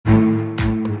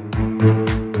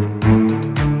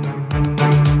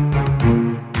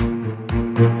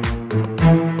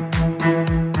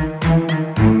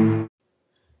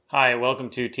welcome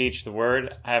to Teach the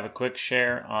Word. I have a quick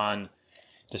share on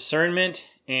discernment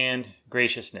and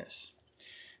graciousness.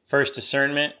 First,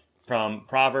 discernment from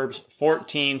Proverbs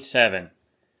 14:7.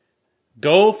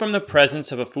 Go from the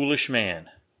presence of a foolish man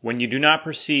when you do not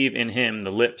perceive in him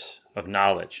the lips of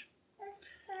knowledge.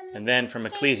 And then from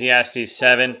Ecclesiastes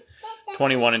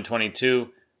 7:21 and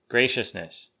 22,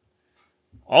 graciousness.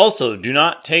 Also, do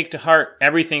not take to heart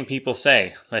everything people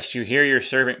say, lest you hear your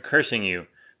servant cursing you.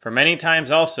 For many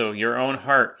times also your own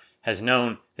heart has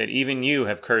known that even you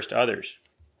have cursed others.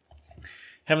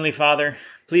 Heavenly Father,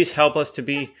 please help us to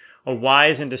be a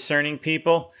wise and discerning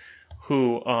people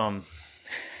who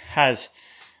has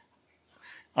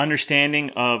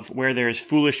understanding of where there is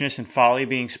foolishness and folly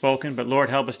being spoken. But Lord,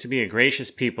 help us to be a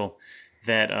gracious people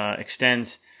that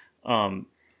extends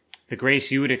the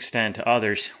grace you would extend to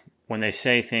others when they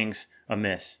say things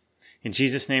amiss. In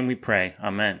Jesus' name we pray.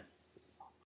 Amen.